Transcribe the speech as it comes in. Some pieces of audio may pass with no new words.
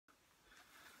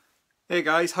Hey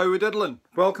guys, how we diddling?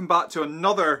 Welcome back to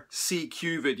another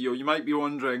CQ video. You might be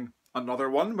wondering, another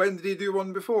one? When did he do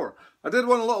one before? I did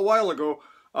one a little while ago.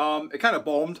 It kind of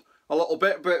bombed a little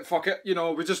bit, but fuck it, you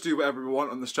know, we just do whatever we want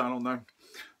on this channel now.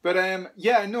 But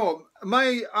yeah, no,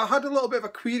 I had a little bit of a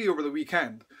query over the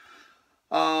weekend.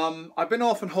 I've been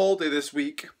off on holiday this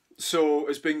week, so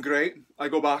it's been great. I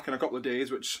go back in a couple of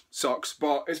days, which sucks,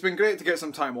 but it's been great to get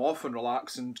some time off and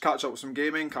relax and catch up with some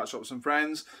gaming, catch up with some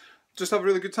friends. Just have a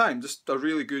really good time, just a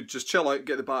really good, just chill out,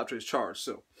 get the batteries charged.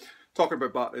 So, talking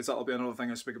about batteries, that'll be another thing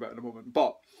I speak about in a moment.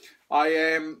 But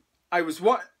I was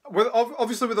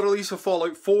obviously with the release of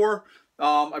Fallout 4,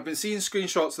 I've been seeing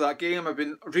screenshots of that game. I've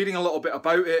been reading a little bit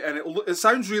about it, and it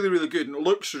sounds really, really good, and it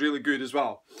looks really good as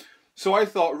well. So I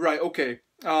thought, right, okay,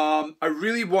 I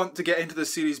really want to get into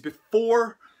this series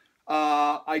before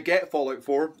I get Fallout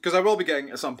 4, because I will be getting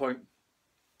it at some point.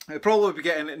 I'll probably be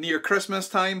getting it near Christmas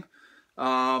time.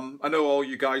 I know all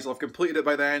you guys will have completed it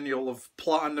by then. You'll have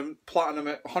platinum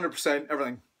it 100%,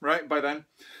 everything, right, by then.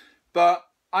 But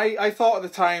I thought at the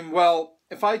time, well,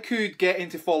 if I could get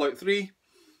into Fallout 3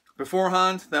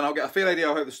 beforehand, then I'll get a fair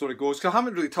idea of how the story goes. Because I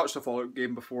haven't really touched a Fallout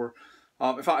game before.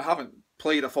 In fact, I haven't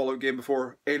played a Fallout game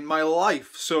before in my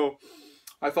life. So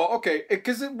I thought, okay,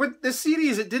 because with this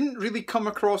series, it didn't really come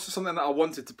across as something that I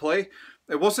wanted to play.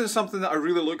 It wasn't something that I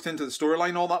really looked into the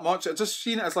storyline all that much. I just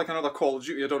seen it as like another Call of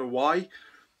Duty. I don't know why.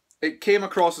 It came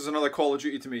across as another Call of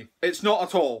Duty to me. It's not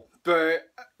at all. But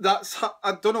that's,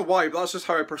 I don't know why, but that's just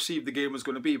how I perceived the game was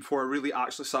going to be before I really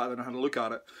actually sat there and had a look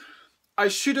at it. I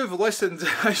should have listened,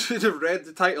 I should have read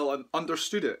the title and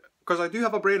understood it. Because I do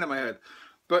have a brain in my head.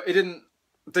 But it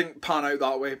didn't pan out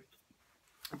that way.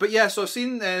 But yeah, so I've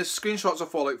seen screenshots of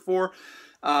Fallout 4.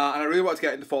 And I really want to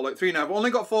get into Fallout 3 now. I've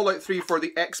only got Fallout 3 for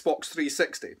the Xbox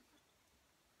 360.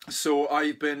 So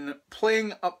I've been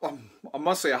playing, I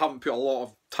must say I haven't put a lot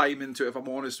of time into it if I'm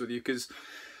honest with you, because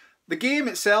the game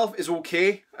itself is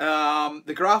okay. The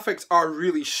graphics are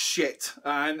really shit.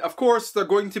 And of course they're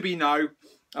going to be now.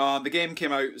 The game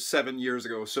came out 7 years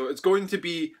ago, so it's going to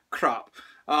be crap.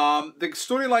 The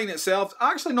storyline itself,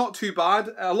 actually not too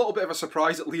bad. A little bit of a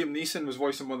surprise that Liam Neeson was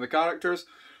voicing one of the characters.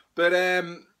 But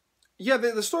yeah,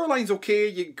 the storyline's okay.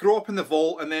 You grow up in the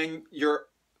vault and then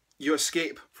you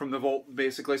escape from the vault,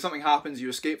 basically. Something happens, you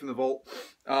escape from the vault,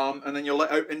 and then you're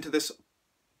let out into this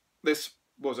what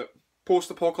was it,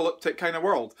 post-apocalyptic kind of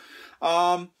world.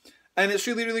 And it's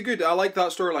really, really good. I like that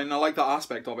storyline, I like that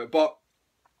aspect of it, but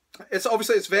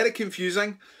it's very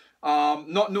confusing.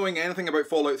 Not knowing anything about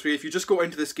Fallout 3, if you just go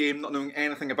into this game not knowing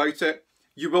anything about it,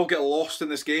 you will get lost in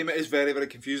this game. It is very, very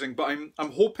confusing, but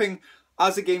I'm hoping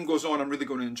as the game goes on, I'm really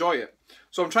going to enjoy it.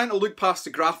 So I'm trying to look past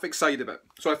the graphic side of it.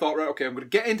 So I thought, right, okay, I'm going to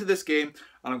get into this game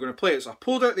and I'm going to play it. So I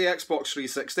pulled out the Xbox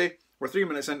 360. We're 3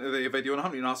 minutes into the video and I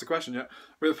haven't even asked the question yet.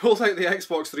 We pulled out the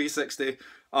Xbox 360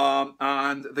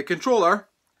 and the controller,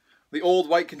 the old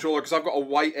white controller, because I've got a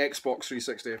white Xbox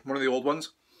 360, one of the old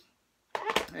ones.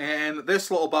 And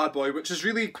this little bad boy, which is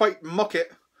really quite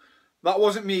mucket. That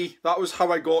wasn't me, that was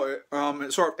how I got it.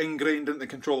 It's sort of ingrained into the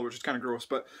controller, which is kind of gross,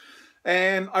 but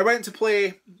I went to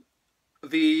play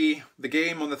the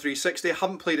game on the 360. I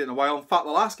haven't played it in a while. In fact,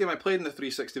 the last game I played in the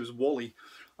 360 was Wally,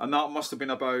 and that must have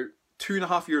been about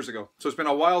 2.5 years ago. So it's been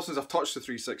a while since I've touched the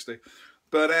 360.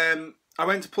 But I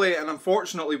went to play it, and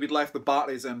unfortunately we'd left the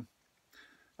batteries in,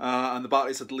 and the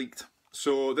batteries had leaked.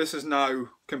 So this is now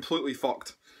completely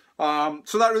fucked.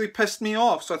 So that really pissed me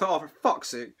off. So I thought, oh, for fuck's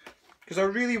sake, because I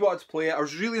really wanted to play it. I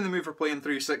was really in the mood for playing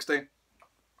 360.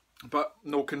 But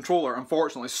no controller,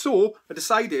 unfortunately. So I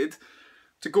decided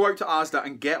to go out to Asda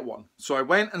and get one. So I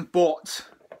went and bought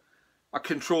a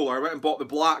controller. I went and bought the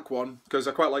black one because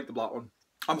I quite like the black one.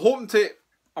 I'm hoping to,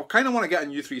 I kind of want to get a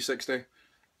new 360.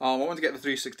 I want to get the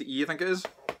 360E, I think it is.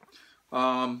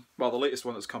 Well, the latest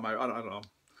one that's come out. I don't know.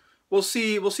 We'll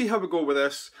see how we go with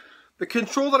this. The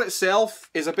controller itself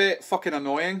is a bit fucking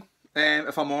annoying.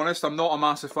 If I'm honest, I'm not a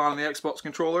massive fan of the Xbox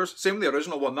controllers. Same with the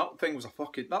original one. That thing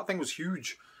was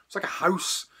huge. It's like a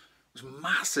house. It was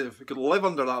massive. You could live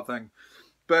under that thing.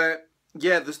 But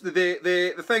yeah,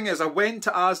 the thing is, I went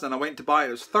to Asda and I went to buy it.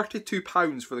 It was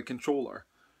 £32 for the controller.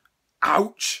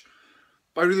 Ouch!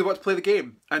 But I really want to play the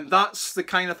game. And that's the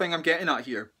kind of thing I'm getting at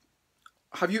here.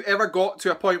 Have you ever got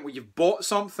to a point where you've bought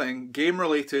something, game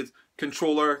related,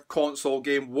 controller, console,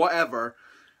 game, whatever,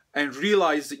 and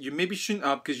realised that you maybe shouldn't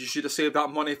have because you should have saved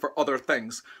that money for other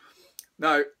things?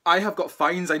 Now, I have got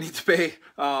fines I need to pay.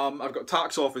 I've got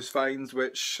tax office fines,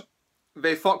 which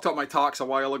they fucked up my tax a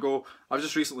while ago. I've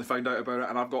just recently found out about it,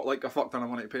 and I've got like a fuck ton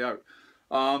of money to pay out.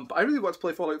 But I really want to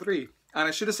play Fallout 3, and I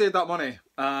should have saved that money.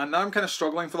 And now I'm kind of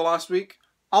struggling for the last week.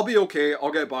 I'll be okay,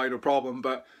 I'll get by, no problem,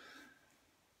 but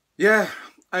yeah,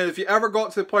 And if you ever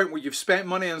got to the point where you've spent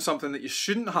money on something that you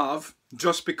shouldn't have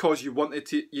just because you wanted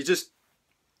to,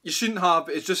 you shouldn't have.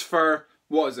 It's just for,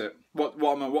 what is it?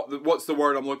 What's the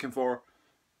word I'm looking for?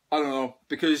 I don't know.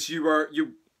 Because you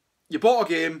bought a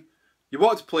game, you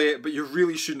wanted to play it, but you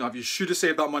really shouldn't have. You should have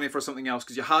saved that money for something else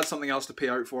because you had something else to pay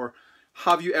out for.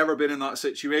 Have you ever been in that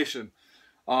situation?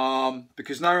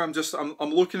 Because now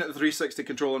I'm looking at the 360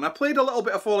 controller, and I played a little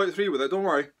bit of Fallout 3 with it. Don't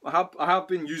worry, I have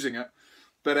been using it,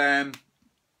 but I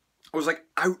was like,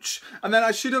 ouch. And then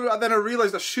I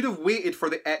realised I should have waited for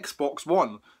the Xbox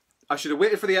One. I should have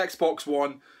waited for the Xbox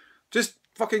One. Just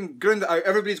fucking grind it out.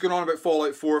 Everybody's going on about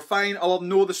Fallout 4. Fine, I'll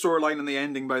know the storyline and the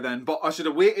ending by then. But I should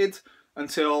have waited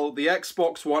until the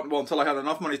Xbox One, well, until I had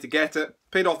enough money to get it,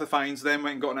 paid off the fines, then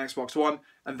went and got an Xbox One,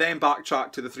 and then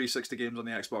backtracked to the 360 games on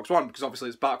the Xbox One, because obviously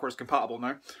it's backwards compatible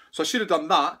now. So I should have done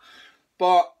that.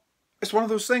 But it's one of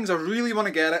those things, I really want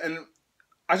to get it, and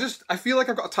I feel like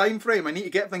I've got a time frame I need to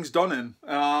get things done in.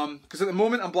 Because at the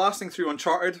moment I'm blasting through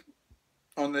Uncharted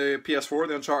on the PS4,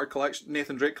 the Uncharted collection,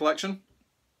 Nathan Drake collection.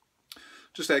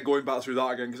 Just going back through that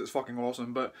again because it's fucking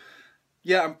awesome. But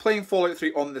yeah, I'm playing Fallout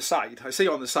 3 on the side. I say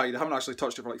on the side, I haven't actually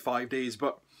touched it for like 5 days,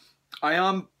 but I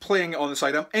am playing it on the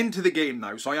side. I'm into the game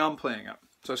now, so I am playing it.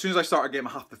 So as soon as I start a game,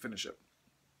 I have to finish it.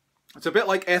 It's a bit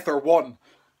like Ether 1.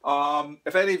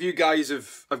 If any of you guys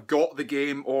have got the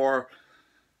game, or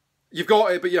you've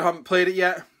got it but you haven't played it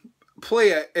yet, play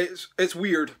it. It's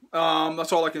weird.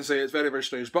 That's all I can say. It's very, very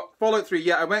strange. But Fallout 3,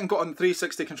 yeah, I went and got on the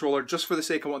 360 controller just for the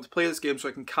sake of wanting to play this game so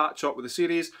I can catch up with the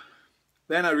series.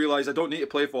 Then I realised I don't need to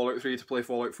play Fallout 3 to play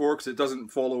Fallout 4 because it doesn't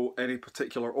follow any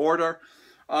particular order.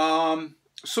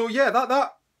 So yeah,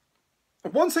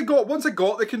 once I got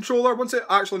the controller, once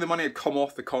actually the money had come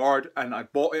off the card and I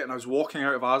bought it and I was walking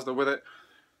out of Asda with it,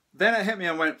 then it hit me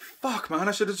and went, fuck man,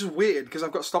 I should have just waited because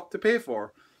I've got stuff to pay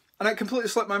for. And it completely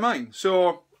slipped my mind.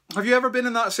 So have you ever been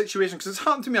in that situation? Because it's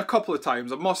happened to me a couple of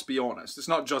times, I must be honest. It's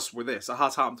not just with this, it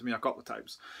has happened to me a couple of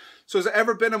times. So has it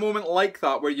ever been a moment like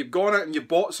that where you've gone out and you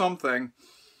bought something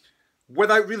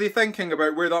without really thinking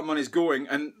about where that money's going,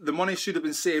 and the money should have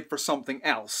been saved for something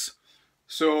else?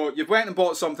 So you've went and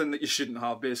bought something that you shouldn't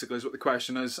have, basically, is what the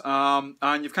question is.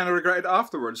 And you've kind of regretted it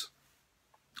afterwards.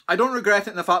 I don't regret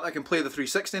it in the fact that I can play the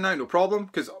 360 now, no problem,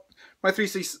 because my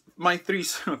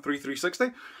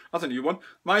 360, that's a new one.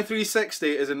 My 360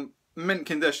 is in mint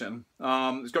condition.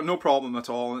 It's got no problem at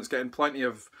all, and it's getting plenty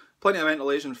of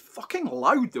ventilation. Fucking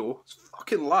loud though. It's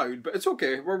fucking loud, but it's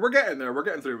okay. We're getting there. We're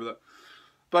getting through with it.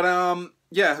 But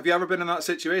yeah, have you ever been in that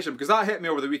situation? Because that hit me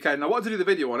over the weekend. I wanted to do the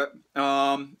video on it.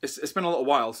 It's been a little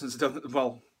while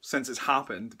since it's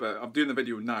happened, but I'm doing the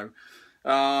video now.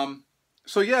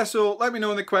 So yeah, so let me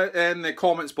know in the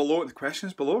comments below, in the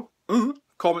questions below,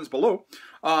 comments below,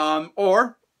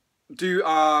 or do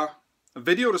a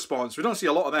video response. We don't see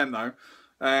a lot of them now.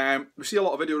 We see a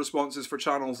lot of video responses for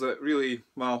channels that really,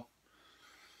 well,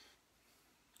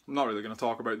 I'm not really going to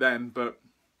talk about them, but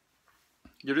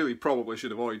you really probably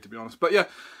should avoid, to be honest. But yeah,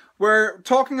 we're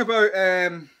talking about,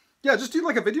 yeah, just do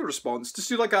like a video response. Just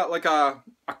do like a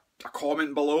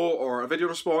comment below or a video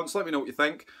response. Let me know what you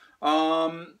think.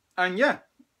 And yeah,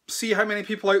 see how many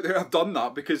people out there have done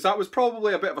that, because that was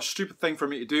probably a bit of a stupid thing for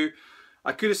me to do.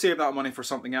 I could have saved that money for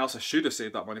something else. I should have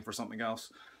saved that money for something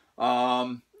else.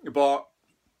 But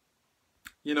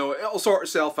you know, it'll sort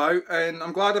itself out, and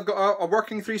I'm glad I've got a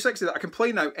working 360 that I can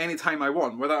play now anytime I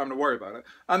want without having to worry about it.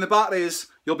 And the batteries,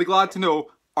 you'll be glad to know,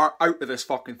 are out of this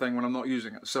fucking thing when I'm not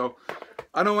using it. So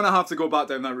I don't want to have to go back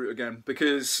down that route again,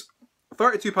 because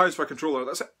 £32 for a controller,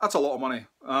 that's a lot of money.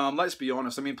 Let's be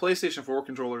honest. I mean, PlayStation 4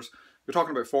 controllers, you're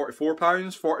talking about £44,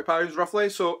 £40 roughly,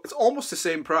 so it's almost the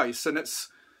same price, and it's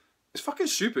fucking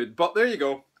stupid, but there you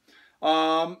go.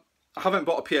 I haven't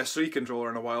bought a PS3 controller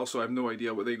in a while, so I have no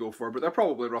idea what they go for, but they're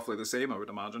probably roughly the same, I would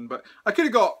imagine. But I could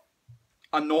have got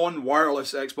a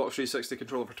non-wireless Xbox 360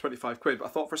 controller for 25 quid, but I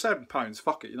thought for £7,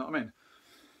 fuck it, you know what I mean?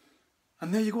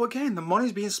 And there you go again, the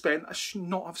money's being spent I should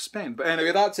not have spent. But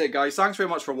anyway, that's it guys, thanks very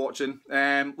much for watching.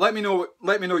 Let me know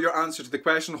your answer to the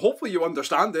question. Hopefully you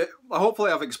understand it.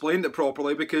 Hopefully I've explained it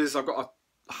properly, because I've got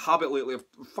a habit lately of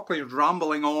fucking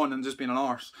rambling on and just being an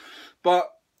arse. But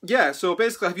yeah, so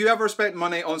basically, have you ever spent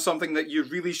money on something that you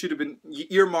really should have been, you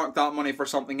earmarked that money for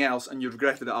something else and you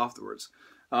regretted it afterwards?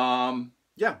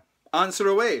 Yeah, answer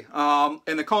away.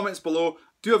 In the comments below,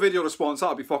 do a video response, that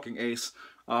would be fucking ace.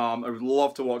 I would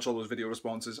love to watch all those video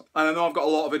responses. And I know I've got a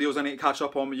lot of videos I need to catch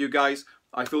up on with you guys.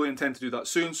 I fully intend to do that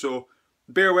soon, so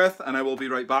bear with, and I will be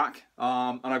right back.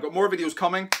 And I've got more videos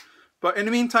coming. But in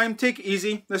the meantime, take it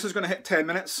easy. This is going to hit 10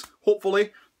 minutes,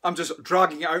 hopefully. I'm just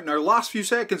dragging it out now. Last few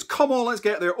seconds. Come on, let's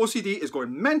get there. OCD is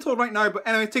going mental right now. But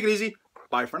anyway, take it easy.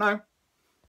 Bye for now.